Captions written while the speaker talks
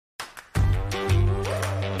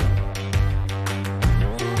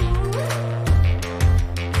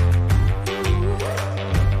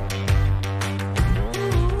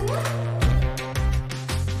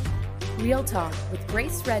Real Talk with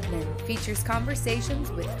Grace Redmond features conversations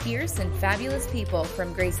with fierce and fabulous people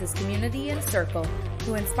from Grace's community and circle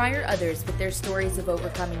who inspire others with their stories of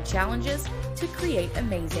overcoming challenges to create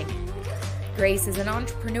amazing. Grace is an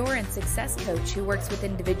entrepreneur and success coach who works with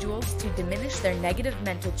individuals to diminish their negative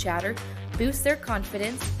mental chatter, boost their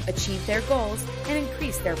confidence, achieve their goals, and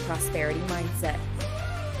increase their prosperity mindset.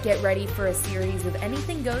 Get ready for a series of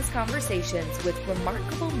anything goes conversations with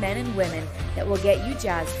remarkable men and women that will get you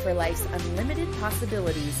jazzed for life's unlimited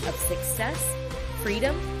possibilities of success,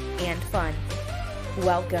 freedom, and fun.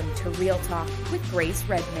 Welcome to Real Talk with Grace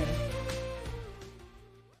Redmond.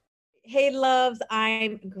 Hey loves,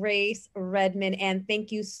 I'm Grace Redmond, and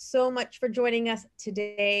thank you so much for joining us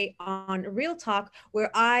today on Real Talk,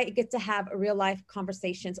 where I get to have real life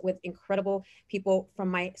conversations with incredible people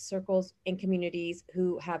from my circles and communities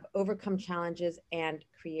who have overcome challenges and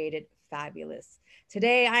created fabulous.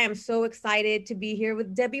 Today, I am so excited to be here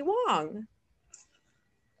with Debbie Wong.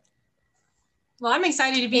 Well, I'm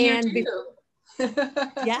excited to be here too.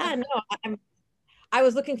 I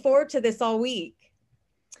was looking forward to this all week.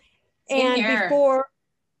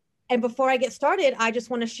 And before I get started, I just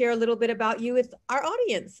want to share a little bit about you with our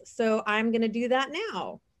audience. So I'm going to do that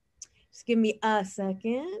now. Just give me a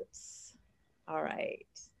second. All right.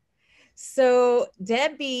 So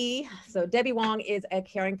Debbie Wong is a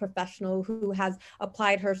caring professional who has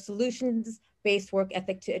applied her solutions-based work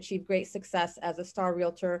ethic to achieve great success as a star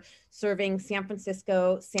realtor serving San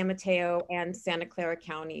Francisco, San Mateo, and Santa Clara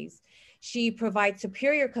counties. She provides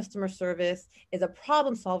superior customer service, is a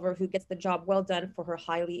problem solver who gets the job well done for her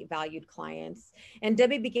highly valued clients. And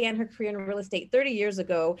Debbie began her career in real estate 30 years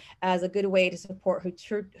ago as a good way to support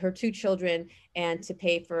her two children and to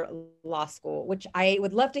pay for law school, which I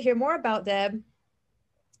would love to hear more about, Deb.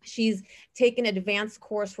 She's taken advanced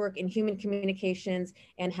coursework in human communications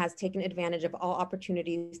and has taken advantage of all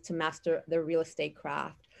opportunities to master the real estate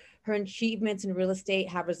craft. Her achievements in real estate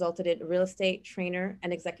have resulted in real estate trainer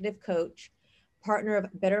and executive coach, partner of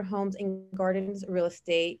Better Homes and Gardens Real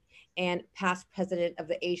Estate, and past president of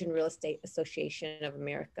the Asian Real Estate Association of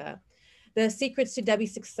America. The secrets to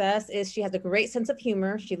Debbie's success is she has a great sense of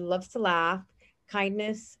humor. She loves to laugh,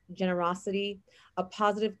 kindness, generosity, a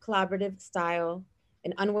positive collaborative style,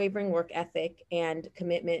 an unwavering work ethic, and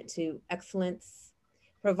commitment to excellence,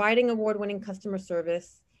 providing award-winning customer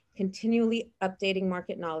service, continually updating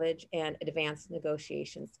market knowledge, and advanced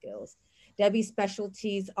negotiation skills. Debbie's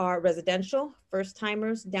specialties are residential,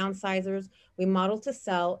 first-timers, downsizers, remodel to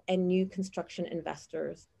sell, and new construction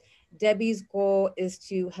investors. Debbie's goal is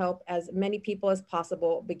to help as many people as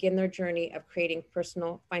possible begin their journey of creating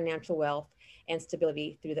personal financial wealth and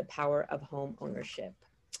stability through the power of home ownership.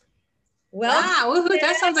 Well, wow,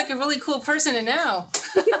 that sounds like a really cool person to know.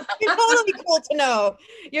 You're totally cool to know.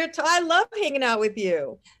 I love hanging out with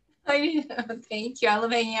you. I know. Thank you. I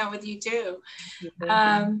love hanging out with you too.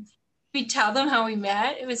 We tell them how we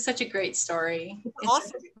met. It was such a great story.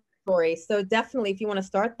 Awesome story. So definitely, if you want to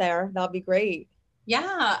start there, that'll be great.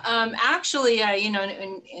 Yeah. Actually,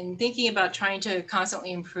 in thinking about trying to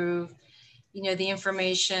constantly improve, the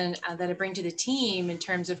information that I bring to the team in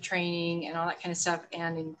terms of training and all that kind of stuff,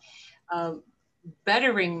 and in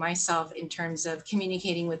bettering myself in terms of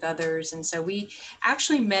communicating with others. And so we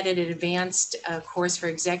actually met at an advanced course for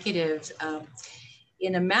executives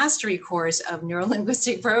in a mastery course of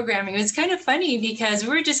neuro-linguistic programming. It was kind of funny because we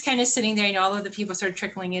were just kind of sitting there, all of the people started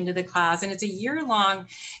trickling into the class, and it's a year-long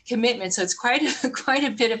commitment. So it's quite a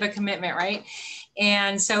bit of a commitment, right?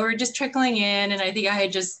 And so we're just trickling in, and I think I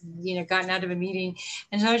had just, gotten out of a meeting.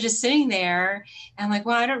 And so I was just sitting there and I'm like,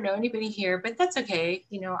 well, I don't know anybody here, but that's okay.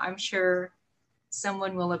 I'm sure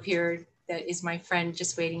someone will appear that is my friend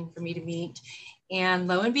just waiting for me to meet. And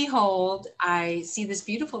lo and behold, I see this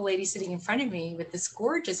beautiful lady sitting in front of me with this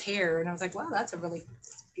gorgeous hair. And I was like, wow, that's a really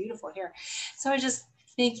beautiful hair. So I was just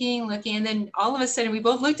thinking, looking, and then all of a sudden we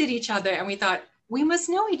both looked at each other and we thought, we must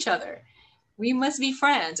know each other. We must be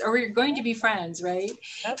friends, or we're going to be friends, right?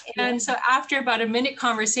 And so after about a minute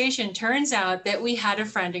conversation, turns out that we had a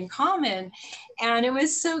friend in common, and it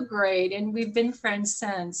was so great. And we've been friends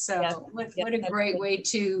since. So what a great way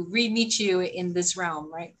to re-meet you in this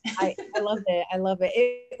realm, right? I love it. I love it.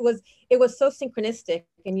 It was so synchronistic.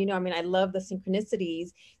 And, I love the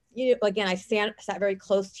synchronicities. Again, I sat very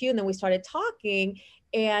close to you, and then we started talking.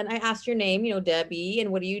 And I asked your name, Debbie,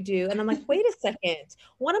 and what do you do? And I'm like, wait a second,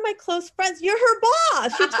 one of my close friends, you're her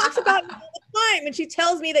boss. She talks about me all the time. And she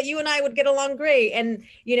tells me that you and I would get along great. And,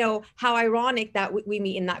 how ironic that we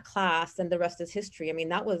meet in that class, and the rest is history.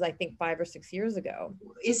 That was, I think, 5 or 6 years ago.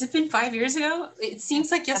 Has it been 5 years ago? It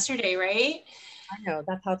seems like yesterday, right? I know,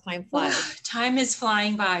 that's how time flies. Time is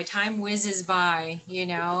flying by, time whizzes by, you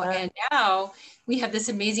know, and now we have this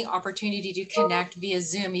amazing opportunity to connect via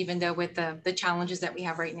Zoom, even though with the challenges that we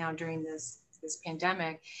have right now during this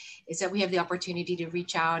pandemic, is that we have the opportunity to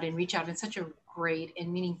reach out in such a great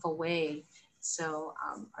and meaningful way. So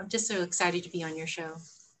I'm just so excited to be on your show.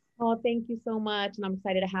 Oh, thank you so much. And I'm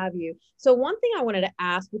excited to have you. So one thing I wanted to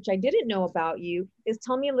ask, which I didn't know about you, is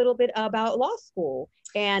tell me a little bit about law school.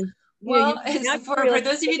 And well, for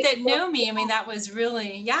those of you that know me, I mean, that was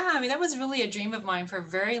really, that was really a dream of mine for a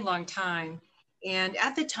very long time. And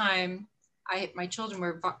at the time, my children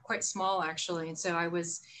were quite small, actually. And so I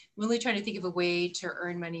was really trying to think of a way to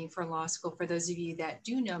earn money for law school. For those of you that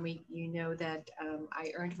do know me, you know that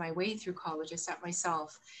I earned my way through college. I sat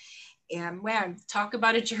myself. And man, talk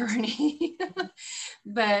about a journey.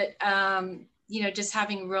 But, you know, just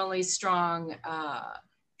having really strong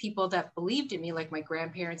people that believed in me, like my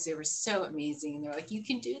grandparents, they were so amazing. And they're like, you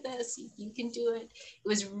can do this, you can do it. It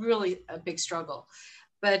was really a big struggle.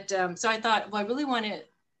 But so I thought, well, I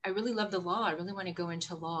really love the law. I really want to go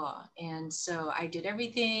into law. And so I did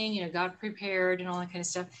everything, you know, got prepared and all that kind of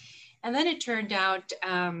stuff. And then it turned out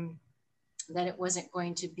that it wasn't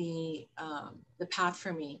going to be the path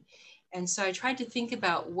for me. And so I tried to think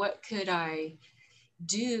about what could I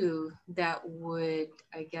do that would,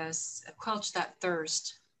 I guess, quench that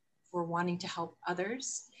thirst for wanting to help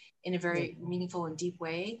others in a very meaningful and deep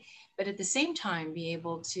way, but at the same time be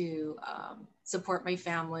able to support my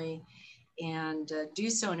family and do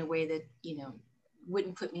so in a way that, you know,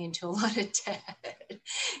 wouldn't put me into a lot of debt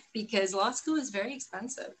because law school is very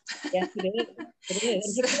expensive. Yes, it is. It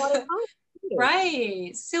is. It takes a lot of time.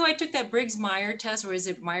 Right. So I took that Briggs-Myers test, or is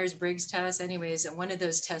it Myers-Briggs test? Anyways, one of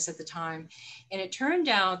those tests at the time. And it turned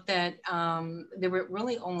out that there were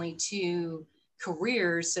really only two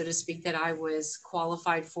careers, so to speak, that I was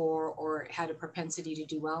qualified for or had a propensity to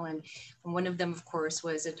do well in. And one of them, of course,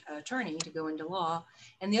 was an attorney, to go into law.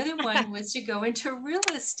 And the other one was to go into real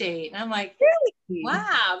estate. And I'm like, really?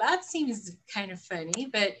 Wow, that seems kind of funny.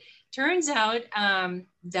 But turns out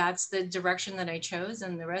that's the direction that I chose,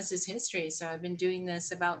 and the rest is history. So I've been doing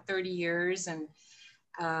this about 30 years, and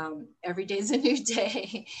every day is a new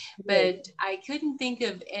day. But I couldn't think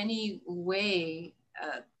of any way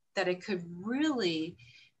that I could really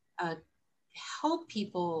help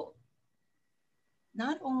people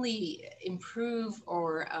not only improve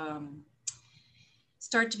or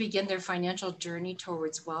start to begin their financial journey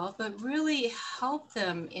towards wealth, but really help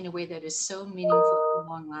them in a way that is so meaningful and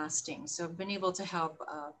long lasting. So I've been able to help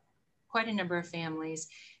quite a number of families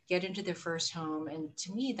get into their first home. And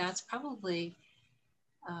to me, that's probably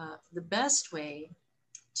the best way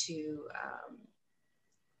to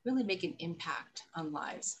really make an impact on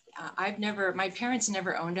lives. My parents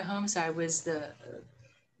never owned a home. So I was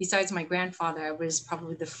besides my grandfather, I was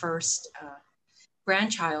probably the first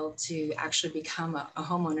grandchild to actually become a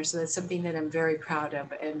homeowner. So that's something that I'm very proud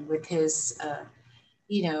of. And with his,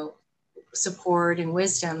 you know, support and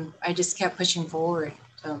wisdom, I just kept pushing forward.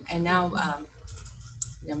 And now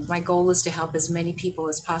you know, my goal is to help as many people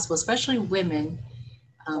as possible, especially women,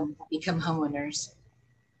 become homeowners.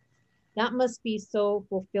 That must be so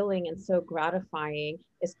fulfilling and so gratifying,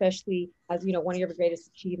 especially as, you know, one of your greatest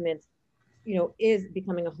achievements, you know, is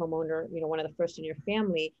becoming a homeowner, you know, one of the first in your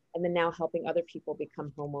family, and then now helping other people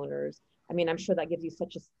become homeowners. I mean, I'm sure that gives you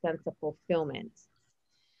such a sense of fulfillment.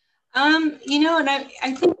 You know, and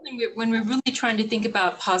I think when we're really trying to think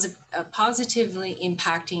about positively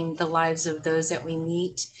impacting the lives of those that we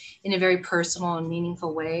meet in a very personal and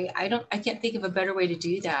meaningful way, I can't think of a better way to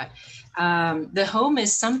do that. The home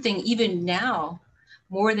is something even now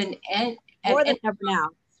more than ever now.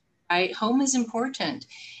 Right, home is important,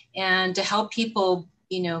 and to help people,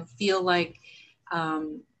 you know, feel like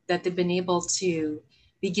that they've been able to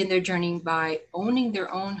begin their journey by owning their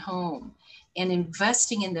own home and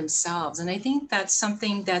investing in themselves. And I think that's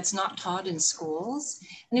something that's not taught in schools.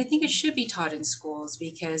 And I think it should be taught in schools,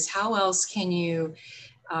 because how else can you,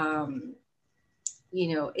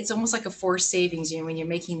 you know, it's almost like a forced savings, you know, when you're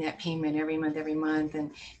making that payment every month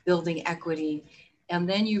and building equity. And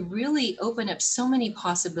then you really open up so many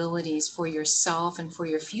possibilities for yourself and for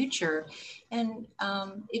your future. And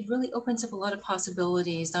it really opens up a lot of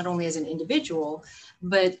possibilities, not only as an individual,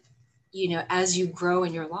 but you know, as you grow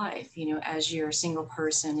in your life, you know, as you're a single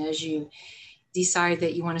person, as you decide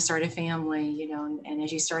that you want to start a family, you know, and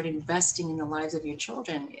as you start investing in the lives of your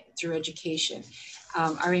children through education.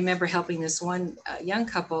 I remember helping this one young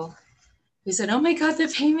couple who said, "Oh my God, the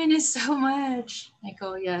payment is so much." I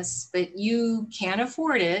go, "Yes, but you can't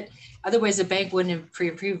afford it. Otherwise the bank wouldn't have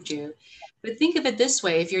pre-approved you." But think of it this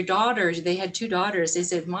way: if your daughters, they had two daughters, they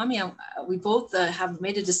said, "Mommy, we both have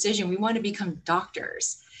made a decision. We want to become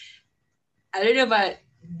doctors." I don't know about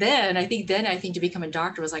then. I think to become a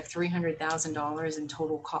doctor was like $300,000 in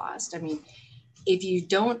total cost. I mean, if you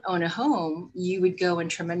don't own a home, you would go in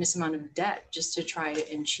tremendous amount of debt just to try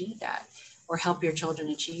to achieve that, or help your children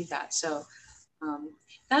achieve that. So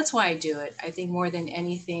that's why I do it. I think more than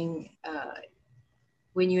anything,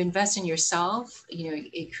 when you invest in yourself,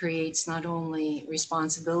 it creates not only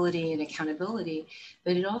responsibility and accountability,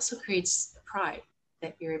 but it also creates pride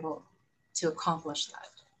that you're able to accomplish that.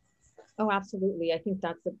 Oh, absolutely. I think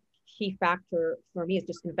that's a key factor for me, is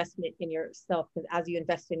just investment in yourself. Because as you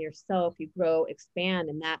invest in yourself, you grow, expand,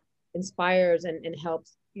 and that inspires and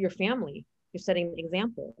helps your family. You're setting an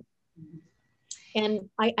example. Mm-hmm. And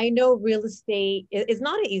I know real estate is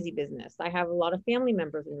not an easy business. I have a lot of family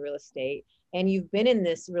members in real estate, and you've been in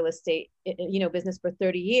this real estate, business for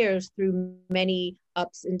 30 years through many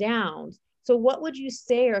ups and downs. So what would you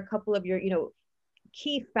say are a couple of your,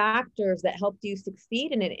 key factors that helped you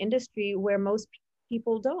succeed in an industry where most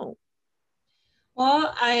people don't?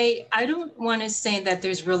 Well, I don't want to say that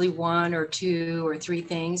there's really one or two or three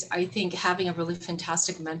things. I think having a really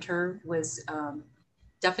fantastic mentor was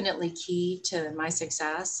definitely key to my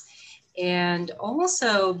success. And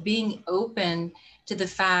also being open to the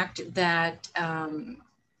fact that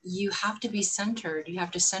you have to be centered. You have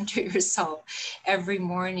to center yourself every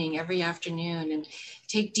morning, every afternoon, and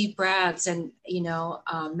take deep breaths and,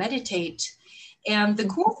 meditate. And the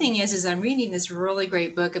cool thing is I'm reading this really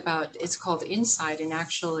great book it's called Insight. And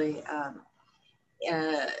actually,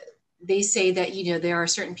 they say that, there are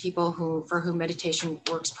certain people for whom meditation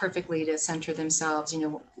works perfectly to center themselves,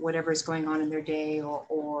 whatever is going on in their day,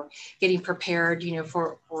 or getting prepared,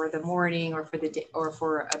 for the morning, or for the day, or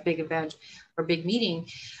for a big event or big meeting.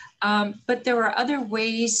 But there are other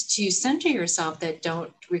ways to center yourself that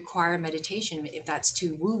don't require meditation. If that's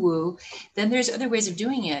too woo-woo, then there's other ways of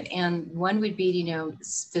doing it. And one would be,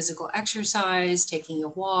 physical exercise, taking a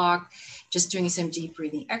walk, just doing some deep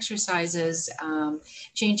breathing exercises,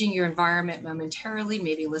 changing your environment momentarily,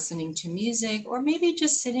 maybe listening to music, or maybe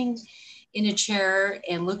just sitting in a chair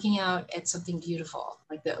and looking out at something beautiful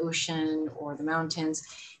like the ocean or the mountains,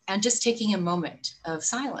 and just taking a moment of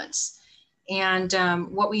silence. And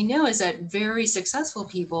what we know is that very successful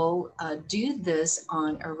people do this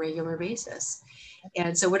on a regular basis.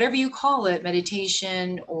 And so whatever you call it,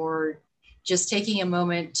 meditation, or just taking a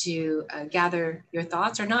moment to gather your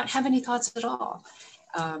thoughts, or not have any thoughts at all,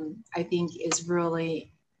 I think is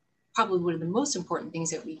really probably one of the most important things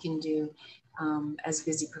that we can do as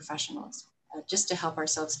busy professionals, just to help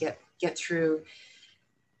ourselves get through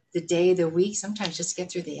the day, the week, sometimes just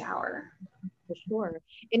get through the hour. For sure.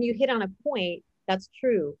 And you hit on a point that's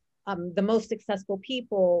true. The most successful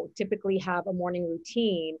people typically have a morning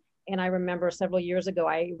routine. And I remember several years ago,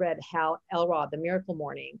 I read Hal Elrod, The Miracle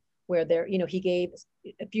Morning, where he gave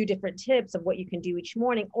a few different tips of what you can do each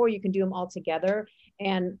morning, or you can do them all together.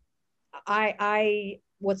 And I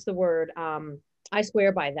swear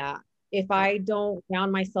by that. If I don't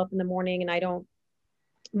ground myself in the morning and I don't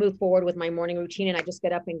move forward with my morning routine and I just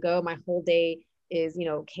get up and go, my whole day is,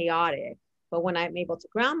 chaotic. But when I'm able to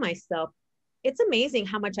ground myself, it's amazing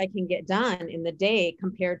how much I can get done in the day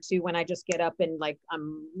compared to when I just get up and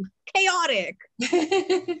I'm chaotic.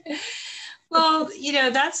 Well,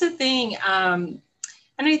 that's the thing. And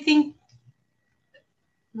I think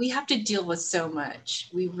we have to deal with so much.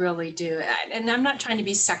 We really do. And I'm not trying to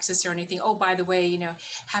be sexist or anything. Oh, by the way,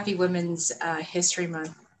 happy Women's History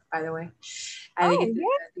Month, by the way. I think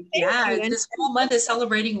this whole month is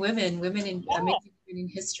celebrating women in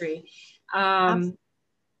history. And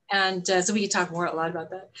so we could talk a lot about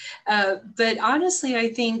that. But honestly,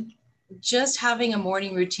 I think just having a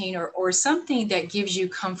morning routine or something that gives you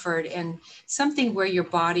comfort, and something where your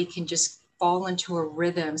body can just fall into a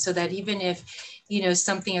rhythm, so that even if,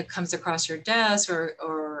 something comes across your desk,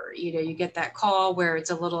 or you get that call where it's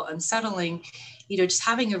a little unsettling, just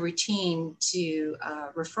having a routine to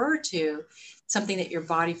refer to, something that your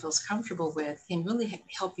body feels comfortable with, can really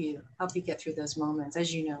help you get through those moments,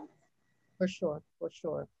 as you know. For sure.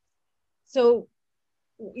 So,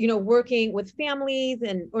 working with families,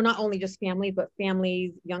 or not only just families, but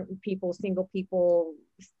families, young people, single people,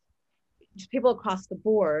 just people across the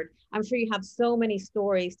board. I'm sure you have so many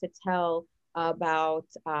stories to tell about,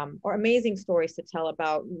 or amazing stories to tell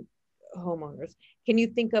about homeowners. Can you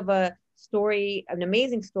think of an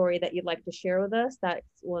amazing story that you'd like to share with us that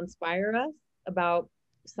will inspire us about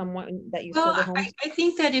someone that you sold a home? I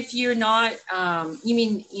think that if you're not, you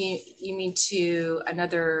mean to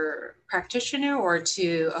another practitioner or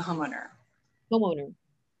to a homeowner? Homeowner.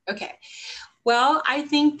 Okay. Well, I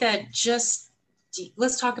think that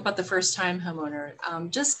let's talk about the first time homeowner.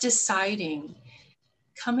 Just deciding,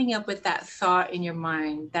 coming up with that thought in your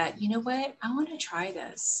mind that, you know what, I want to try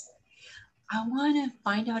this. I want to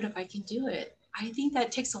find out if I can do it. I think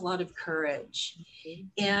that takes a lot of courage.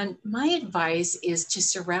 And my advice is to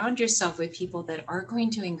surround yourself with people that are going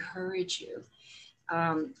to encourage you.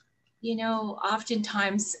 Um,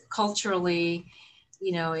 Oftentimes culturally,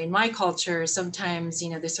 in my culture, sometimes,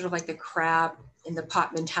 there's sort of like the crab in the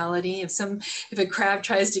pot mentality. If a crab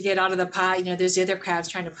tries to get out of the pot, there's the other crabs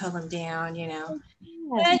trying to pull them down,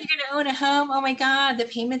 What, you're going to own a home? Oh my God, the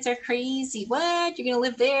payments are crazy. What, you're going to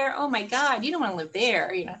live there? Oh my God, you don't want to live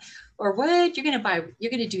there, or what, you're going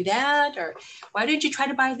to do that? Or why don't you try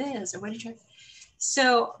to buy this? Or why don't you?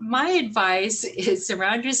 So my advice is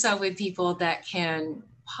surround yourself with people that can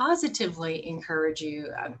positively encourage you.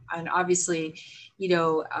 And obviously,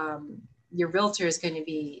 your realtor is going to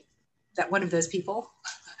be one of those people.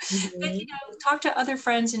 But, talk to other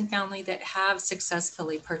friends and family that have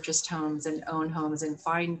successfully purchased homes and own homes and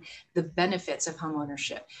find the benefits of home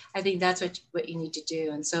ownership. I think that's what you need to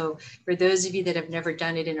do. And so for those of you that have never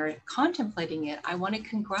done it and are contemplating it, I want to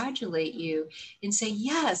congratulate you and say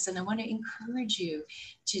yes. And I want to encourage you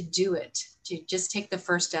to do it, to just take the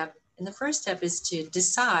first step. And the first step is to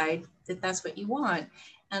decide that that's what you want.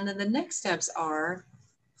 And then the next steps are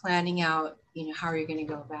planning out, how are you going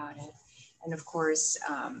to go about it? And of course,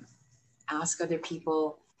 ask other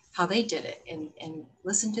people how they did it and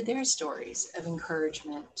listen to their stories of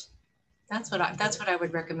encouragement. That's what I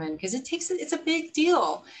would recommend, because it's a big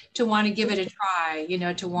deal to want to give it a try,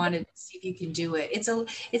 to want to see if you can do it.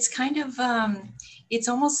 It's kind of, it's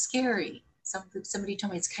almost scary. Somebody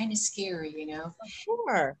told me it's kind of scary,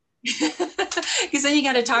 Sure. Because then you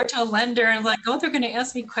got to talk to a lender and like, oh, they're going to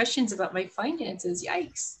ask me questions about my finances.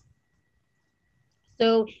 Yikes.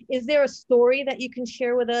 So is there a story that you can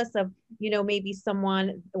share with us of, maybe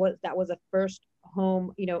someone that was a first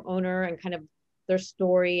home, owner, and kind of their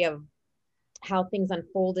story of how things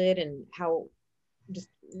unfolded and how just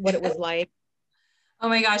what it was like? Oh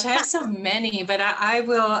my gosh, I have so many, but I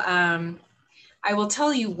will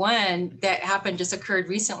tell you one that just occurred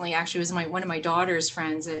recently. Actually, it was one of my daughter's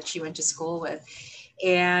friends that she went to school with.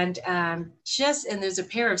 And and there's a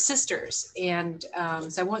pair of sisters, and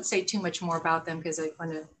so I won't say too much more about them because I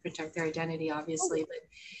want to protect their identity, obviously.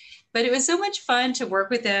 But it was so much fun to work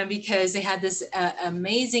with them because they had this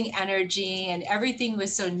amazing energy, and everything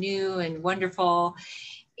was so new and wonderful,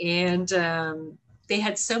 and they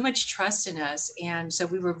had so much trust in us, and so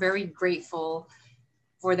we were very grateful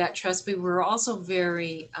for that trust. We were also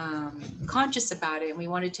very conscious about it, and we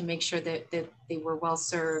wanted to make sure that they were well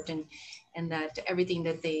served and that everything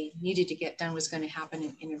that they needed to get done was going to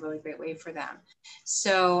happen in a really great way for them.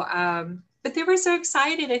 So, but they were so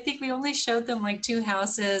excited. I think we only showed them like 2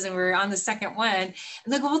 houses, and we were on the second one. And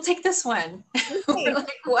they go, we'll take this one. We're like,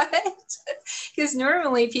 what? Because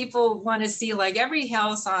normally people want to see like every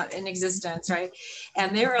house in existence, right?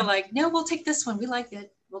 And they were like, no, we'll take this one. We like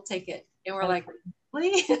it. We'll take it. And we're like,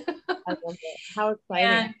 really? I love it. How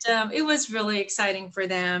exciting. And it was really exciting for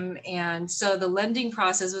them. And so the lending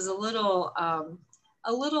process was a little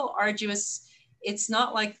arduous. It's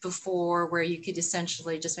not like before where you could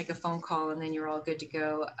essentially just make a phone call and then you're all good to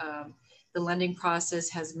go. The lending process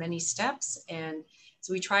has many steps. And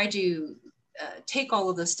so we try to take all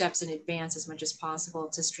of those steps in advance as much as possible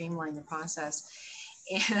to streamline the process.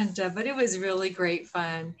 And, but it was really great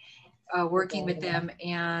fun. Working with them,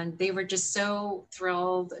 and they were just so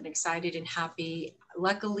thrilled and excited and happy.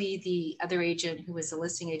 Luckily, the other agent, who was the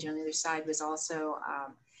listing agent on the other side, was also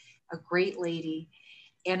a great lady.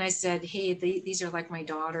 And I said, hey, these are like my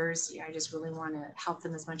daughters. I just really want to help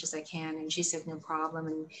them as much as I can. And she said, no problem.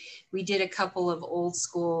 And we did a couple of old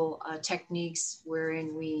school techniques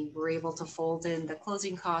wherein we were able to fold in the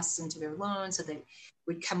closing costs into their loan so they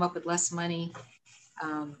would come up with less money,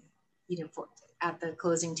 at the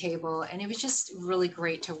closing table. And it was just really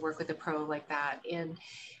great to work with a pro like that. And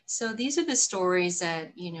so these are the stories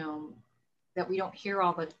that, that we don't hear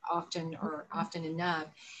all but often or often enough.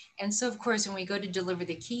 And so of course, when we go to deliver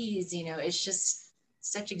the keys, it's just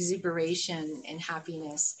such exuberation and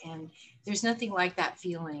happiness. And there's nothing like that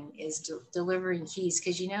feeling is delivering keys.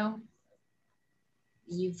 Cause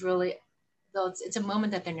you've really, it's a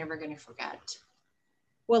moment that they're never going to forget.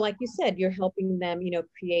 Well, like you said, you're helping them,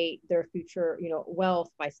 create their future,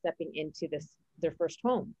 wealth by stepping into their first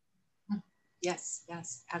home. Yes,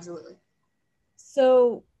 absolutely.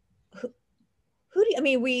 So who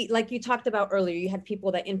like you talked about earlier, you had people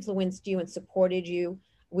that influenced you and supported you.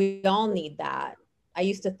 We all need that. I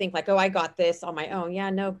used to think like, oh, I got this on my own. Yeah,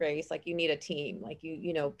 no, Grace, like you need a team, like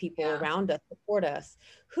you know, people around us support us.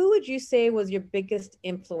 Who would you say was your biggest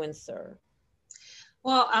influencer?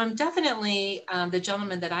 Well, definitely the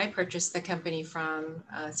gentleman that I purchased the company from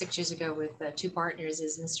 6 years ago with two partners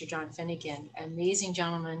is Mr. John Finnegan, amazing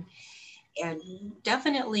gentleman, and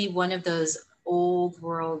definitely one of those old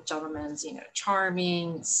world gentlemen, you know,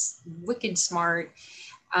 charming, wicked smart,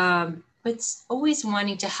 but always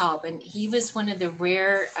wanting to help. And he was one of the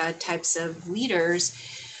rare types of leaders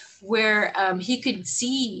where he could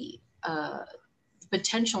see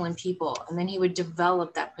potential in people, and then he would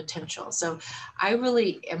develop that potential. So I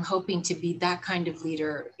really am hoping to be that kind of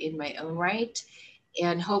leader in my own right,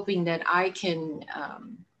 and hoping that I can,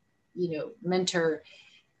 you know, mentor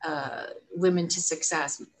women to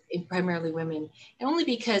success, primarily women. And only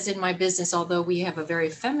because in my business, although we have a very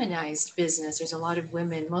feminized business, there's a lot of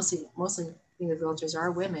women, mostly you know, realtors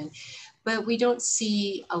are women, but we don't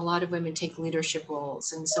see a lot of women take leadership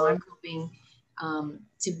roles. And so I'm hoping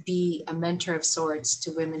to be a mentor of sorts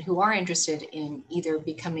to women who are interested in either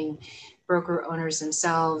becoming broker owners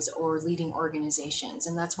themselves or leading organizations.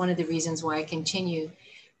 And that's one of the reasons why I continue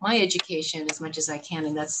my education as much as I can.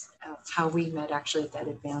 And that's how we met actually at that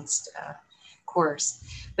advanced course.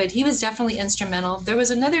 But he was definitely instrumental. There was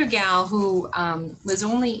another gal who was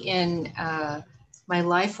only in my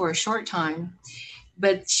life for a short time,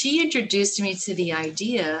 but she introduced me to the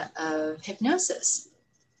idea of hypnosis.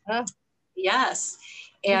 Yes.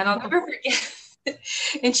 And I'll never forget.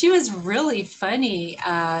 And she was really funny.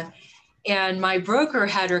 And my broker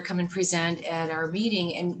had her come and present at our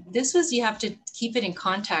meeting. And this was, you have to keep it in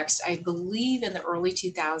context, I believe in the early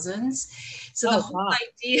 2000s. So the whole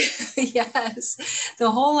idea, yes, the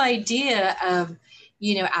whole idea of,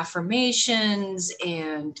 you know, affirmations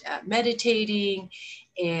and meditating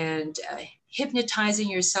and hypnotizing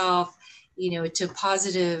yourself, you know, to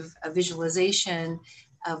positive visualization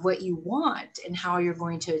of what you want and how you're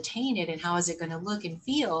going to attain it and how is it going to look and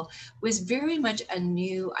feel was very much a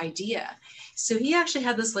new idea. So he actually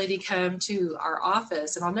had this lady come to our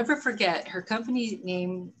office, and I'll never forget, her company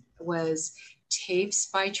name was Tapes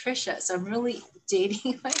by Trisha. So I'm really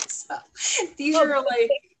dating myself. These are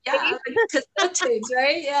like, yeah, like cassette tapes,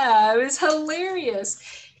 right? Yeah, it was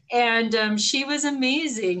hilarious. And she was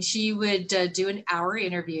amazing. She would do an hour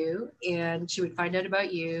interview, and she would find out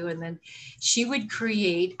about you. And then she would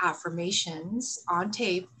create affirmations on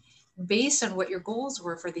tape based on what your goals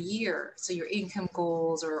were for the year. So your income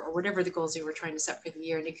goals or whatever the goals you were trying to set for the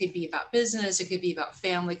year. And it could be about business. It could be about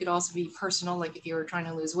family. It could also be personal, like if you were trying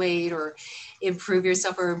to lose weight or improve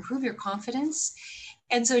yourself or improve your confidence.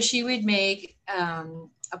 And so she would make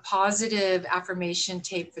a positive affirmation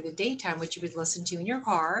tape for the daytime, which you would listen to in your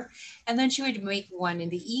car. And then she would make one in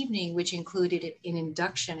the evening, which included an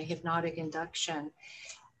induction, a hypnotic induction.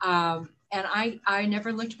 And I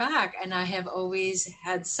never looked back. And I have always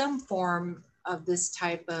had some form of this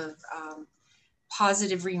type of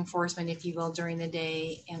positive reinforcement, if you will, during the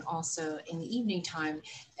day and also in the evening time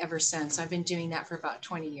ever since. I've been doing that for about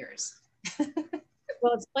 20 years.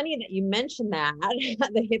 Well, it's funny that you mentioned that,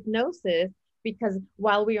 the hypnosis, because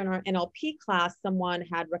while we were in our NLP class, someone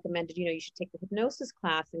had recommended, you know, you should take the hypnosis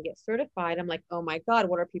class and get certified. I'm like, oh my God,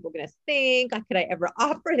 what are people going to think? Could I ever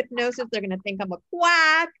offer hypnosis? They're going to think I'm a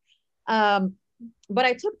quack. But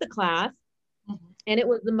I took the class, and it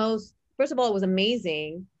was the most, first of all, it was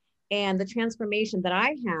amazing. And the transformation that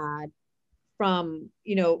I had from,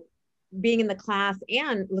 you know, being in the class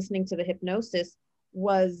and listening to the hypnosis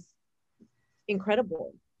was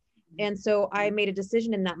incredible. And so I made a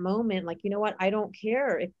decision in that moment, like, you know what, I don't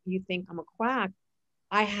care if you think I'm a quack.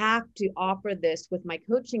 I have to offer this with my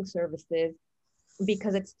coaching services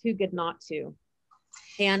because it's too good not to.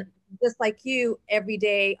 And just like you, every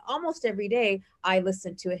day, almost every day, I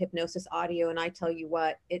listen to a hypnosis audio, and I tell you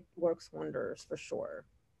what, it works wonders for sure.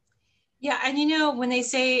 Yeah. And, you know, when they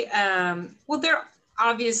say, well, there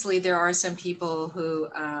are some people who,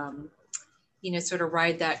 you know, sort of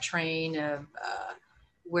ride that train of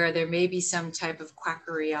where there may be some type of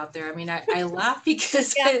quackery out there. I mean, I laugh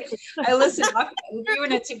because I listen. You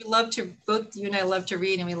and both you and I love to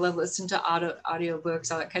read, and we love listen to audio books,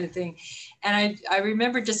 all that kind of thing. And I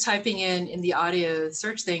remember just typing in the audio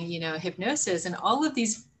search thing, you know, hypnosis, and all of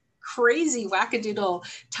these crazy wackadoodle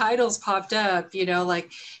titles popped up, you know,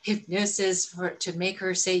 like hypnosis to make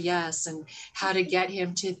her say yes, and how to get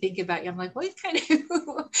him to think about you. I'm like, well, it's kind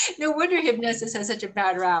of no wonder hypnosis has such a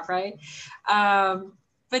bad rap, right?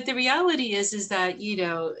 But the reality is that, you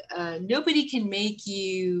know, nobody can make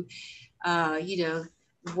you, you know,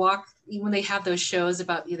 walk when they have those shows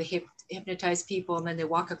about the hypnotize people and then they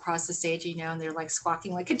walk across the stage, and they're like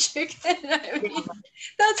squawking like a chicken. I mean,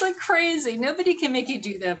 that's like crazy. Nobody can make you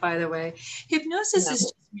do that, by the way. Hypnosis is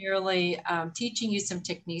just merely teaching you some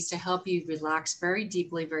techniques to help you relax very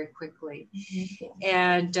deeply, very quickly.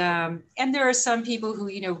 And there are some people who,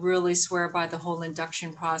 really swear by the whole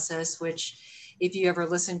induction process, which if you ever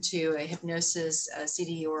listen to a hypnosis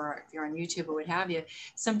CD or you're on YouTube or what have you,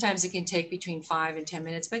 sometimes it can take between 5 and 10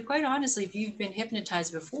 minutes. But quite honestly, if you've been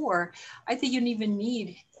hypnotized before, I think you don't even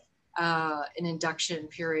need an induction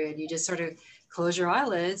period. You just sort of close your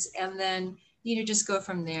eyelids and then, just go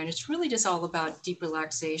from there. And it's really just all about deep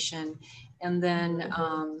relaxation. And then,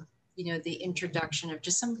 the introduction of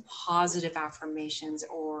just some positive affirmations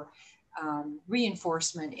or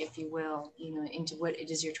reinforcement, if you will, into what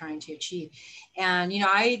it is you're trying to achieve. And,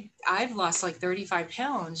 I've lost like 35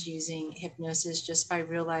 pounds using hypnosis just by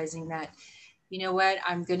realizing that,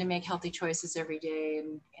 I'm going to make healthy choices every day,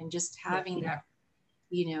 and just having that,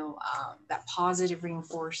 that positive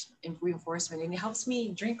reinforcement. And it helps me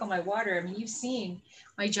drink all my water. I mean, you've seen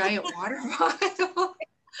my giant water bottle.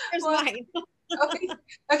 Here's mine.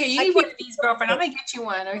 Okay, you need one of these, girlfriend. I'm going to get you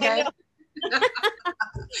one, okay?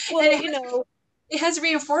 Well, it has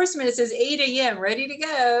reinforcement. It says 8 a.m. ready to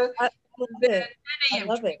go. I love it. And then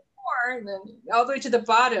all the way to the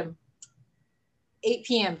bottom, 8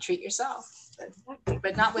 p.m. treat yourself,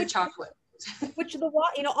 but not with chocolate. Which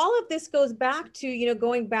all of this goes back to,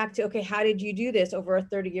 going back to, okay, how did you do this over a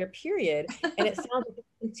 30-year period? And it sounds like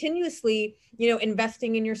continuously,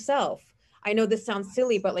 investing in yourself. I know this sounds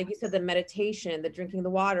silly, but like you said, the meditation, the drinking the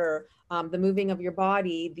water, the moving of your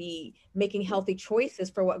body, the making healthy choices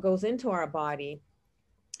for what goes into our body.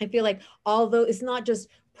 I feel like although it's not just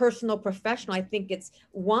personal, professional, I think it's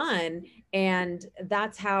one. And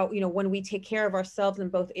that's how, when we take care of ourselves in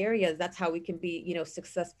both areas, that's how we can be,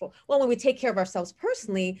 successful. Well, when we take care of ourselves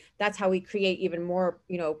personally, that's how we create even more,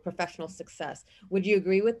 professional success. Would you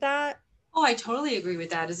agree with that? Oh, I totally agree with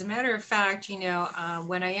that. As a matter of fact,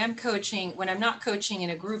 when I am coaching, when I'm not coaching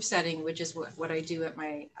in a group setting, which is what I do at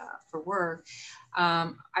my for work,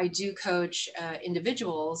 I do coach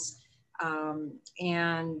individuals,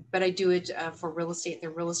 but I do it for real estate.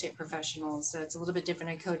 They're real estate professionals, so it's a little bit different.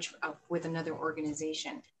 I coach with another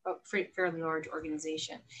organization, a fairly large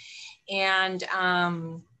organization, and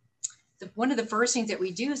one of the first things that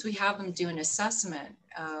we do is we have them do an assessment.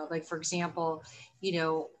 Like for example,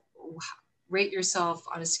 rate yourself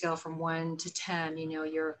on a scale from 1 to 10,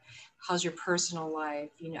 how's your personal life?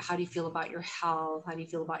 How do you feel about your health? How do you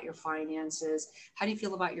feel about your finances? How do you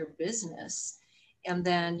feel about your business? And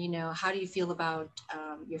then, how do you feel about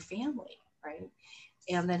your family, right?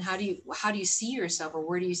 And then how do you see yourself, or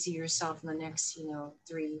where do you see yourself in the next,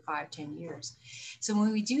 3, 5, 10 years? So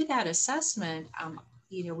when we do that assessment,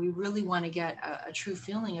 we really want to get a true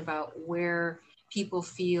feeling about where people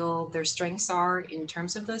feel their strengths are in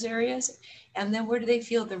terms of those areas, and then where do they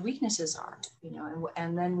feel their weaknesses are,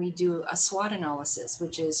 and then we do a SWOT analysis,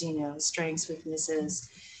 which is, strengths, weaknesses,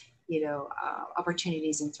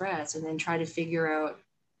 opportunities and threats, and then try to figure out,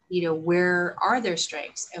 where are their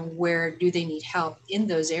strengths and where do they need help in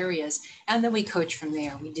those areas. And then we coach from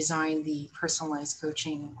there. We design the personalized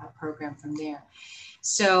coaching program from there.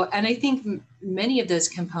 So, and I think many of those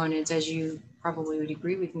components, as you probably would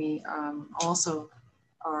agree with me, also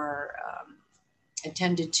are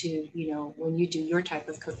attended to, when you do your type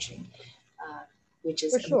of coaching, which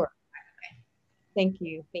is— For sure. Thank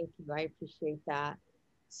you. I appreciate that.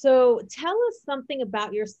 So tell us something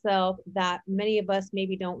about yourself that many of us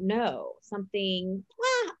maybe don't know. Something,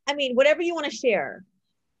 whatever you want to share.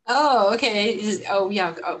 Oh, okay.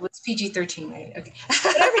 It's PG-13, right? Okay.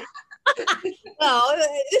 Well,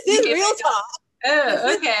 this is real talk.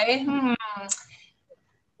 Oh, okay.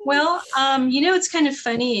 Well, it's kind of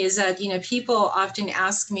funny is that, people often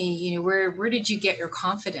ask me, where did you get your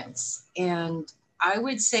confidence? And I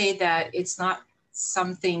would say that it's not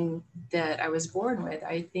something that I was born with.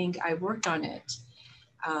 I think I worked on it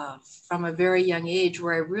from a very young age,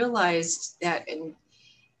 where I realized that, and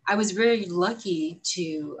I was very lucky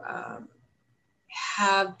to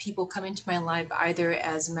have people come into my life either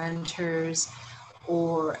as mentors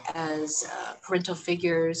or as parental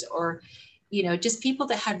figures, or just people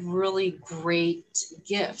that had really great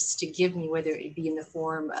gifts to give me, whether it be in the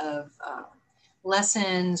form of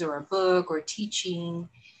lessons or a book or teaching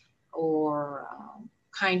or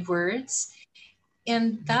kind words.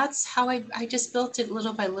 And that's how I just built it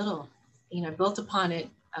little by little, built upon it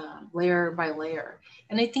layer by layer.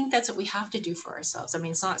 And I think that's what we have to do for ourselves. I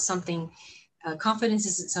mean, it's not something, confidence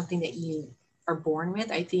isn't something that you are born with.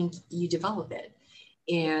 I think you develop it.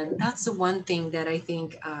 And that's the one thing that I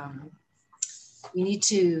think we need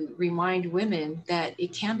to remind women that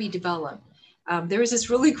it can be developed. There was this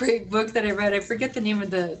really great book that I read. I forget the name of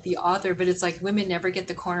the author, but it's like Women Never Get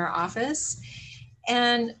the Corner Office.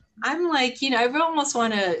 And I'm like, I almost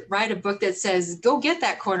want to write a book that says, go get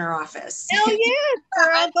that corner office. Hell yeah,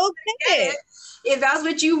 girl, go get it. If that's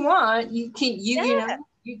what you want, you can,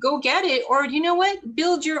 you go get it. Or you know what?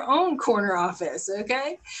 Build your own corner office,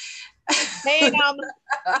 okay? Damn.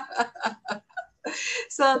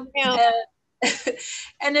 So,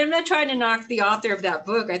 and I'm not trying to knock the author of that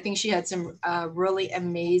book. I think she had some really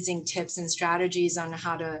amazing tips and strategies on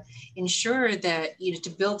how to ensure that, to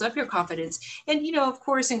build up your confidence. And, of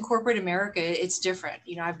course, in corporate America, it's different.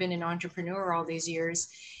 I've been an entrepreneur all these years.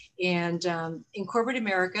 And in corporate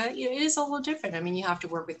America, it is a little different. I mean, you have to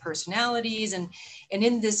work with personalities. And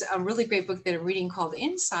in this really great book that I'm reading called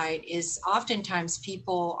Insight is oftentimes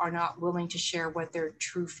people are not willing to share what their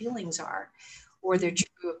true feelings are or their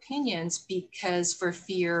true opinions because for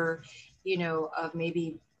fear, of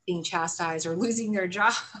maybe being chastised or losing their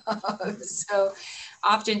job. So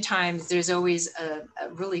oftentimes there's always a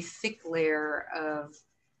really thick layer of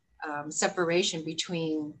separation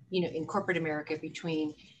between, in corporate America,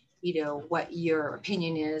 between, what your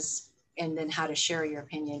opinion is and then how to share your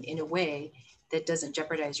opinion in a way that doesn't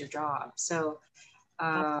jeopardize your job. So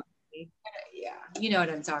yeah, you know what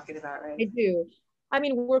I'm talking about, right? I do. I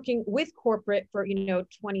mean, working with corporate for, 20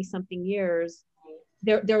 something years,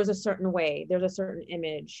 there was a certain way, there's a certain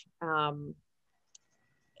image.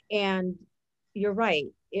 And you're right.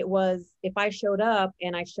 It was, if I showed up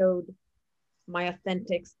and I showed my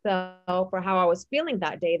authentic self or how I was feeling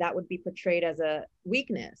that day, that would be portrayed as a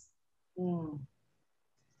weakness. And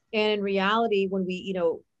in reality, when we,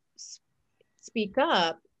 speak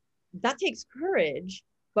up, that takes courage,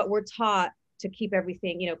 but we're taught to keep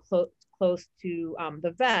everything, close to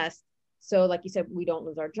the vest. So like you said, we don't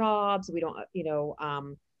lose our jobs. We don't,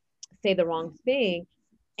 say the wrong thing.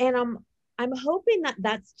 And I'm hoping that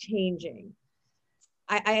that's changing.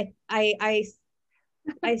 I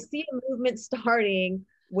see a movement starting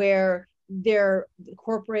where the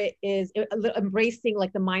corporate is embracing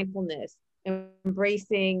like the mindfulness,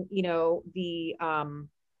 embracing, the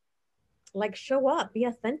like show up, be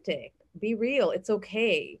authentic, be real. It's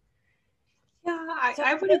okay. Yeah,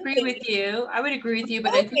 I would agree with you. I would agree with you,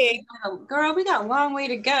 but I think, girl, we got a long way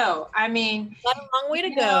to go. I mean, got a long way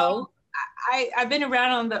to go. I've been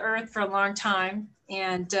around on the earth for a long time,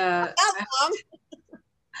 and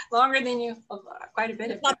longer than you, quite a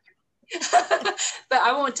bit of time. But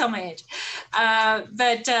I won't tell my age.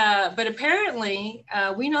 But apparently,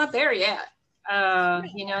 we're not there yet.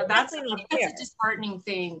 That's a disheartening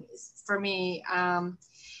thing for me.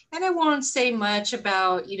 And I won't say much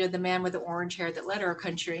about, the man with the orange hair that led our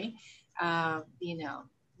country,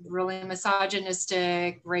 really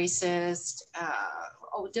misogynistic, racist.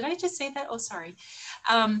 Did I just say that? Oh, sorry.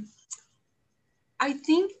 I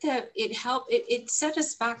think that it helped, it set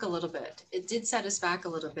us back a little bit. It did set us back a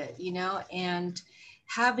little bit, and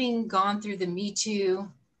having gone through the Me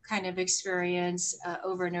Too kind of experience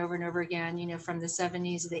over and over and over again, from the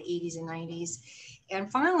 70s to the 80s and 90s. And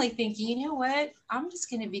finally thinking, you know what,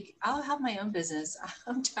 I'll have my own business.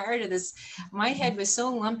 I'm tired of this. My head was so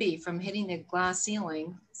lumpy from hitting the glass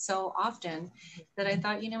ceiling so often that I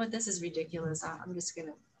thought, you know what, this is ridiculous. I'm just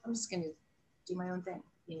gonna do my own thing,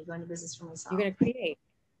 go into business for myself. You're gonna create.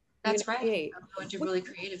 That's right. Create. I'm going to really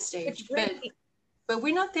creative stage, but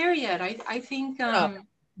we're not there yet. I think,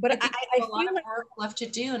 but I think there's a lot of work left to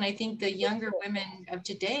do. And I think the younger women of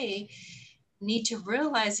today need to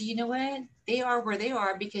realize, you know what, they are where they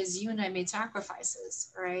are because you and I made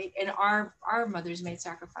sacrifices, right? And our mothers made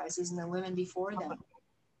sacrifices and the women before them,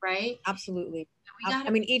 right? Absolutely.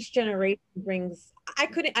 I mean, each generation brings,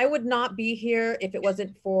 I would not be here if it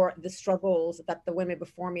wasn't for the struggles that the women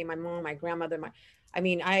before me, my mom, my grandmother,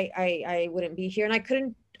 I wouldn't be here. And I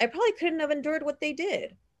probably couldn't have endured what they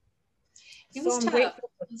did. It was tough. It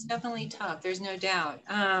was definitely tough. There's no doubt.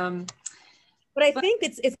 But I think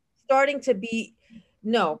it's starting to be,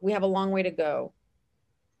 no, we have a long way to go.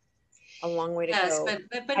 A long way to go.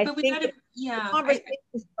 But we gotta, the conversation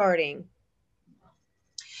is starting.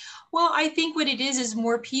 Well, I think what it is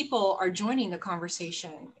more people are joining the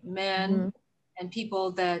conversation. Men and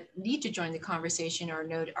people that need to join the conversation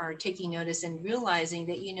are taking notice and realizing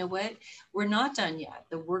that, you know what, we're not done yet.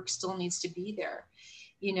 The work still needs to be there.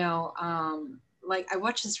 Like I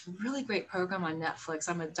watched this really great program on Netflix.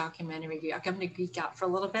 I'm a documentary geek. I'm going to geek out for a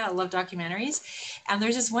little bit. I love documentaries. And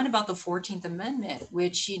there's this one about the 14th Amendment,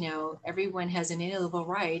 which, everyone has inalienable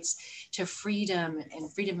rights to freedom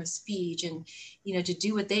and freedom of speech and, to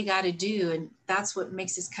do what they got to do. And that's what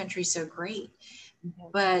makes this country so great.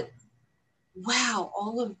 But wow,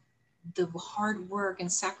 all of the hard work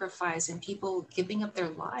and sacrifice and people giving up their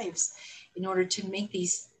lives in order to make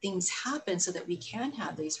these things happen so that we can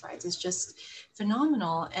have these rights is just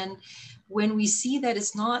phenomenal. And when we see that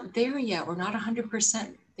it's not there yet, we're not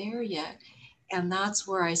 100% there yet. And that's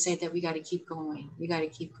where I say that we got to keep going. We got to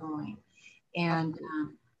keep going. And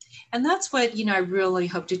that's what, I really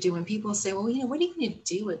hope to do when people say, well, what are you going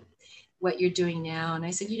to do with what you're doing now? And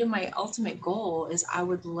I said, my ultimate goal is I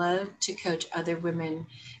would love to coach other women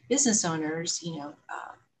business owners,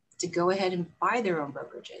 to go ahead and buy their own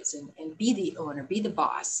brokerages and be the owner, be the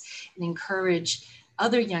boss, and encourage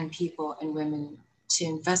other young people and women to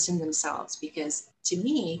invest in themselves. Because to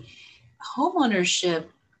me, homeownership,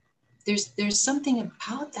 there's something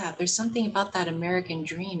about that. There's something about that American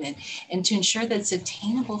dream, and to ensure that it's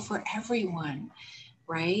attainable for everyone,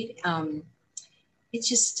 right? It's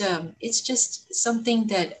just something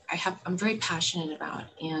that I'm very passionate about.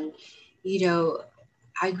 And,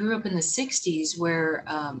 I grew up in the 60s where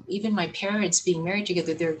even my parents being married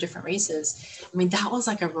together, they're different races. I mean, that was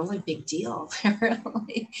like a really big deal,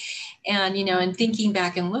 really. And, and thinking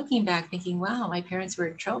back and looking back, thinking, wow, my parents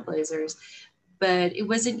were trailblazers, but it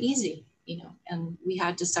wasn't easy, and we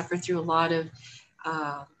had to suffer through a lot of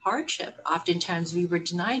hardship. Oftentimes we were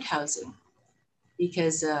denied housing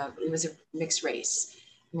because it was a mixed race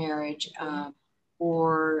marriage,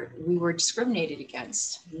 or we were discriminated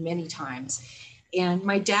against many times. And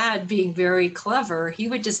my dad, being very clever, he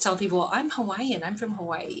would just tell people, well, I'm Hawaiian, I'm from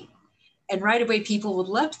Hawaii. And right away, people would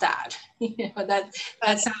love that. That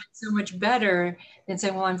sounded so much better than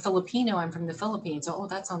saying, well, I'm Filipino, I'm from the Philippines. Oh,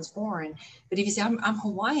 that sounds foreign. But if you say, I'm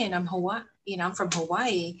Hawaiian, I'm from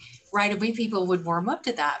Hawaii, right away, people would warm up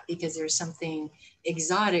to that because there's something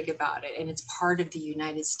exotic about it. And it's part of the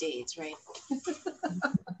United States, right?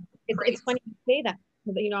 It's funny you say that,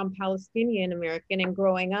 because, I'm Palestinian American, and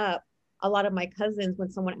growing up, a lot of my cousins,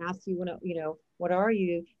 when someone asks you, what are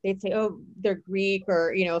you? They'd say, oh, they're Greek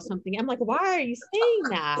or, something. I'm like, why are you saying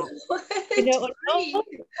that?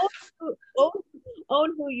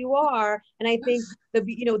 Own who you are. And I think the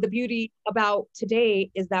beauty about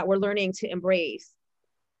today is that we're learning to embrace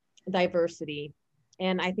diversity.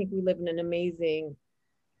 And I think we live in an amazing,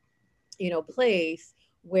 place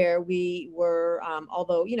where we were,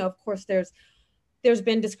 although, of course, there's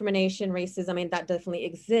been discrimination, racism, I mean, that definitely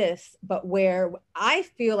exists, but where I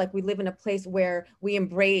feel like we live in a place where we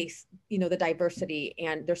embrace, the diversity,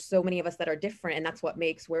 and there's so many of us that are different, and that's what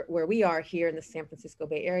makes where we are here in the San Francisco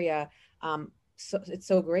Bay Area. So it's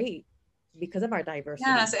so great because of our diversity.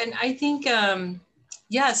 Yes, and I think,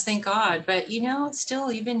 yes, thank God. But,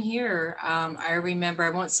 still even here, I remember,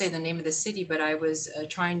 I won't say the name of the city, but I was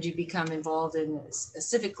trying to become involved in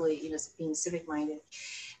civically, being civic minded,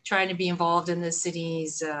 trying to be involved in the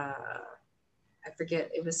city's, I forget,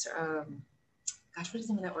 it was, gosh, what is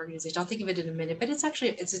the name of that organization? I'll think of it in a minute, but it's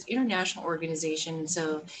an international organization.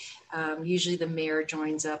 So usually the mayor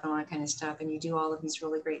joins up and all that kind of stuff, and you do all of these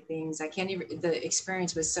really great things. The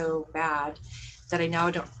experience was so bad that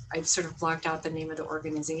I've sort of blocked out the name of the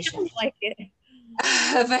organization. I like it.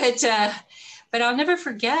 But I'll never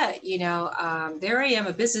forget, there I am,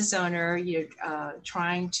 a business owner,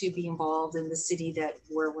 trying to be involved in the city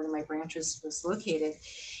where one of my branches was located.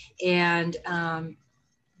 And, not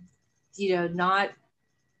a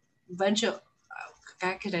bunch of,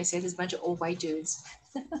 God, could I say this, bunch of old white dudes.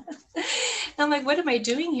 I'm like, what am I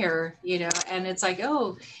doing here? And it's like,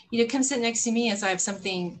 oh, come sit next to me as I have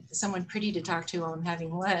someone pretty to talk to while I'm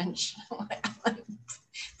having lunch. I'm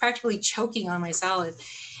practically choking on my salad.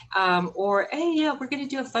 Or, hey, yeah, we're going to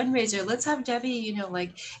do a fundraiser. Let's have Debbie,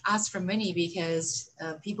 ask for money because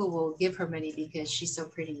people will give her money because she's so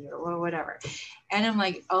pretty or whatever. And I'm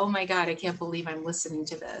like, oh my God, I can't believe I'm listening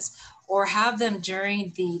to this. Or have them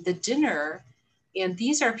during the dinner. And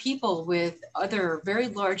these are people with other very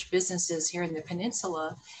large businesses here in the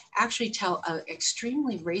peninsula actually tell an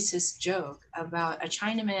extremely racist joke about a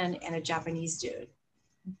Chinaman and a Japanese dude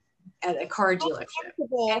at a car dealership.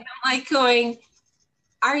 And I'm like going,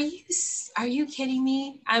 are you kidding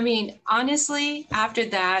me? I mean, honestly, after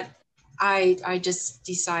that, I just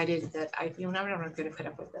decided that I'm not going to put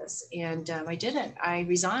up with this. And I didn't. I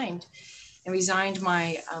resigned. And resigned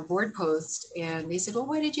my board post, and they said, well,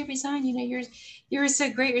 why did you resign? You're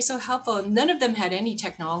so great, you're so helpful. And none of them had any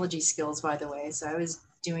technology skills, by the way. So I was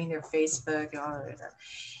doing their Facebook and all of that.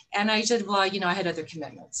 And I said, well, I had other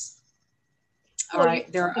commitments. All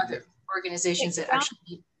right, there are other organizations that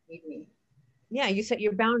actually need me. Yeah, you set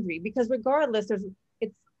your boundary, because regardless, that's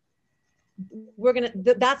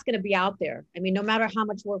gonna be out there. I mean, no matter how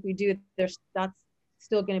much work we do, that's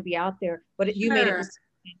still gonna be out there. But you made it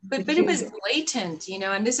but it was blatant, you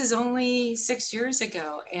know, and this is only 6 years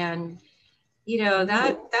ago. And, you know,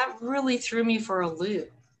 that really threw me for a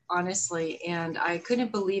loop, honestly. And I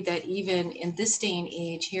couldn't believe that even in this day and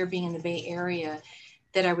age, here being in the Bay Area,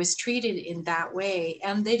 that I was treated in that way.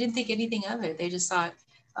 And they didn't think anything of it. They just thought,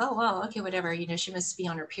 oh, well, okay, whatever, you know, she must be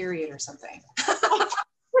on her period or something.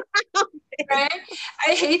 Right?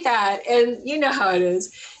 I hate that. And you know how it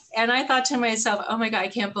is. And I thought to myself, oh my God, I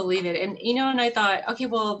can't believe it. And, you know, and I thought, okay,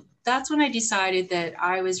 well, that's when I decided that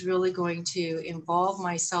I was really going to involve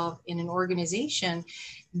myself in an organization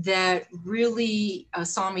that really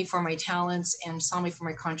saw me for my talents and saw me for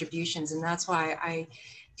my contributions. And that's why I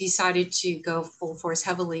decided to go full force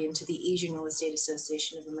heavily into the Asian Real Estate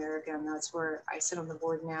Association of America. And that's where I sit on the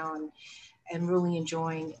board now, and really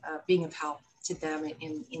enjoying being of help to them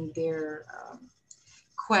in their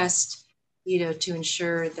quest, you know, to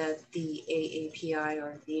ensure that the AAPI,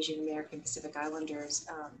 or the Asian American Pacific Islanders,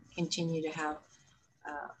 continue to have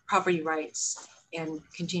property rights and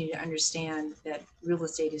continue to understand that real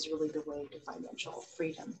estate is really the way to financial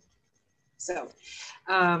freedom. So,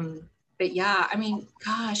 but yeah, I mean,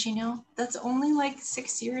 gosh, you know, that's only like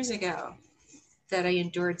 6 years ago that I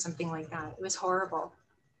endured something like that. It was horrible.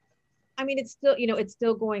 I mean, it's still, you know, it's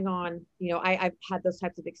still going on. You know, I've had those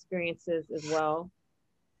types of experiences as well.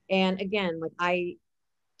 And again, like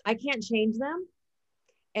I can't change them.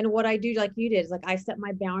 And what I do, like you did, is like I set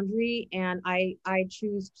my boundary, and I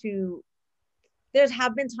choose to, there's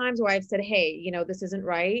have been times where I've said, hey, you know, this isn't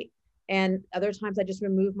right. And other times I just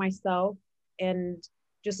remove myself and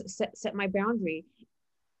just set my boundary.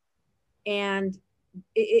 And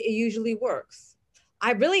it usually works.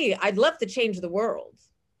 I'd love to change the world,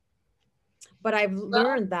 but I've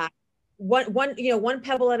learned that one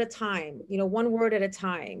pebble at a time, you know, one word at a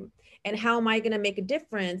time. And how am I going to make a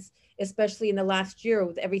difference, especially in the last year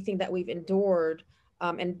with everything that we've endured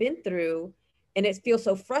and been through? And it feels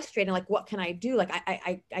so frustrating. Like, what can I do? Like,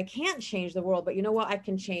 I can't change the world, but you know what? I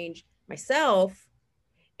can change myself,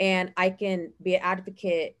 and I can be an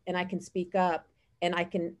advocate, and I can speak up, and I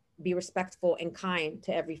can be respectful and kind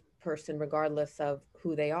to every person, regardless of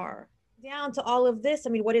who they are. Down to all of this, I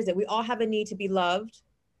mean, what is it? We all have a need to be loved,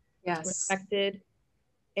 Yes, respected,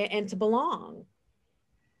 and to belong.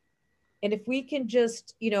 And if we can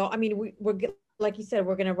just, you know, I mean, we're like you said,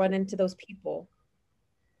 we're going to run into those people.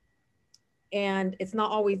 And it's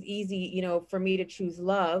not always easy, you know, for me to choose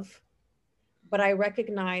love. But I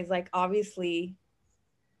recognize, like, obviously,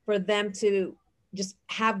 for them to just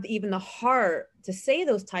have even the heart to say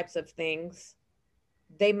those types of things,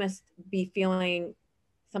 they must be feeling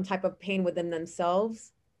some type of pain within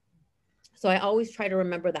themselves. So I always try to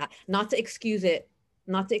remember that, not to excuse it,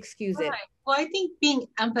 not to excuse it. Well, I think being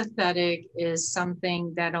empathetic is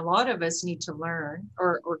something that a lot of us need to learn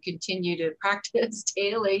or continue to practice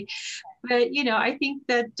daily. But, you know, I think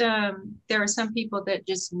that there are some people that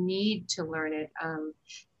just need to learn it.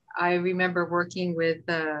 I remember working with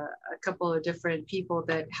a couple of different people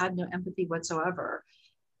that had no empathy whatsoever.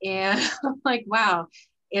 And I'm like, wow.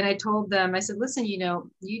 And I told them, I said, listen, you know,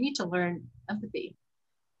 you need to learn empathy.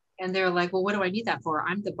 And they're like, well, what do I need that for?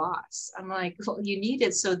 I'm the boss. I'm like, well, you need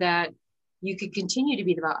it so that you could continue to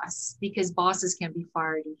be the boss, because bosses can be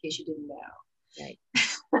fired, in case you didn't know. Right.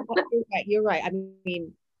 You're right. I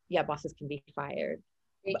mean, yeah, bosses can be fired.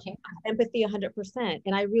 They can. Empathy 100%.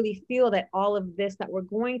 And I really feel that all of this that we're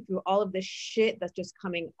going through, all of this shit that's just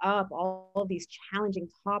coming up, all of these challenging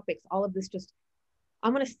topics, all of this just,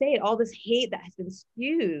 I'm going to say it, all this hate that has been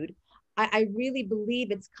spewed, I really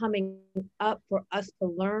believe it's coming up for us to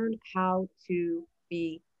learn how to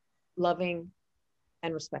be loving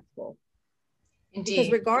and respectful. Indeed.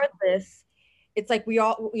 Because regardless, it's like we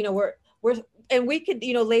all, you know, we're and we could,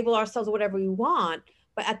 you know, label ourselves whatever we want,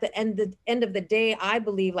 but at the end of the day, I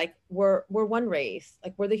believe like we're one race,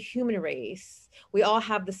 like we're the human race. We all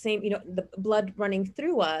have the same, you know, the blood running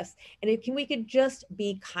through us, and we could just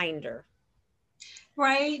be kinder.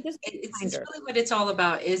 Right. It's really what it's all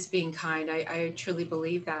about, is being kind. I truly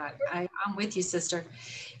believe that. I'm with you, sister.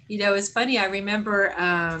 You know, it's funny. I remember,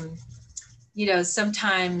 you know,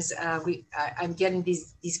 sometimes I'm getting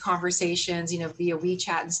these conversations, you know, via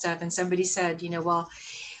WeChat and stuff. And somebody said, you know,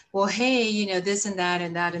 well, hey, you know, this and that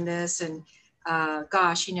and that and this. And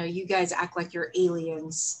gosh, you know, you guys act like you're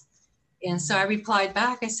aliens. And so I replied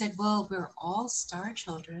back, I said, well, we're all star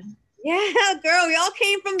children. Yeah, girl, we all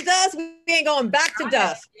came from dust. We ain't going back to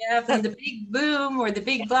dust. Yeah, from the big boom or the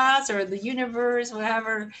big blast or the universe,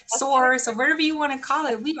 whatever, source, or whatever you want to call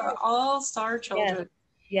it. We are all star children.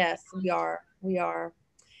 Yes, we are. We are.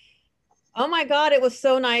 Oh my God, it was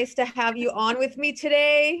so nice to have you on with me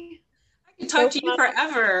today. I could talk to you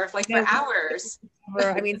forever, like for hours.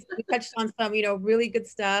 cover. I mean, we touched on some, really good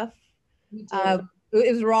stuff. We did.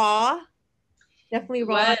 It was raw, definitely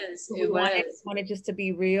raw. It was. Wanted just to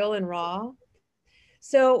be real and raw.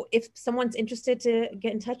 So if someone's interested to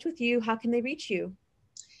get in touch with you, how can they reach you?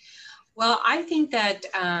 Well, I think that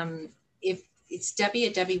if it's Debbie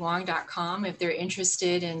at DebbieWong.com, if they're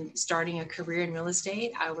interested in starting a career in real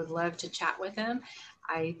estate, I would love to chat with them.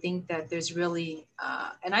 I think that there's really,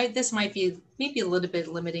 this might be maybe a little bit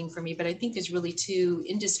limiting for me, but I think there's really two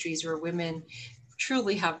industries where women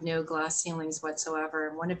truly have no glass ceilings whatsoever.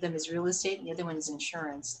 And one of them is real estate and the other one is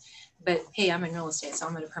insurance. But hey, I'm in real estate, so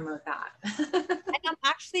I'm going to promote that. And I'm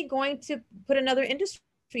actually going to put another industry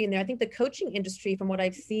in there. I think the coaching industry, from what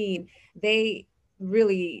I've seen, they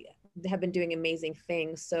really have been doing amazing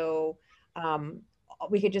things. So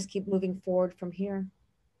we could just keep moving forward from here.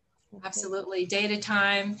 Absolutely. Day at a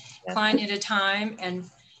time, client at a time, and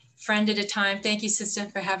friend at a time. Thank you, sister,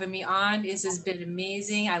 for having me on. This has been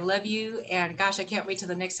amazing. I love you. And gosh, I can't wait till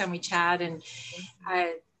the next time we chat. And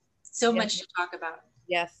so much to talk about.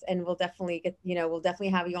 Yes. And we'll definitely we'll definitely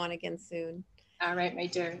have you on again soon. All right, my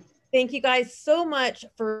dear. Thank you guys so much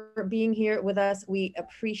for being here with us. We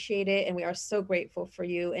appreciate it. And we are so grateful for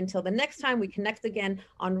you. Until the next time we connect again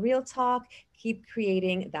on Real Talk, keep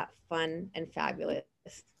creating that fun and fabulous.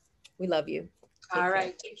 We love you. All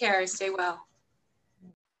right. Take care. Stay well.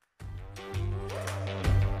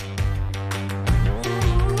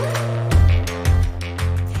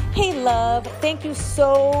 Hey, love. Thank you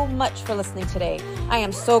so much for listening today. I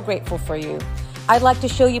am so grateful for you. I'd like to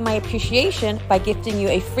show you my appreciation by gifting you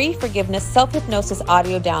a free forgiveness self-hypnosis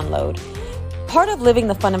audio download. Part of living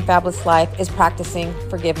the fun and fabulous life is practicing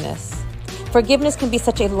forgiveness. Forgiveness can be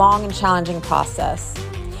such a long and challenging process.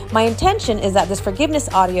 My intention is that this forgiveness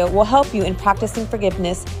audio will help you in practicing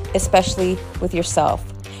forgiveness, especially with yourself.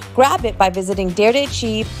 Grab it by visiting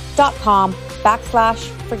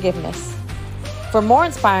daretoachieve.com/forgiveness. For more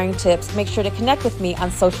inspiring tips, make sure to connect with me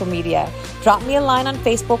on social media. Drop me a line on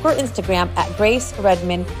Facebook or Instagram at Grace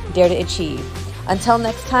Redmond Dare to Achieve. Until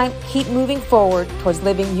next time, keep moving forward towards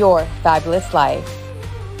living your fabulous life.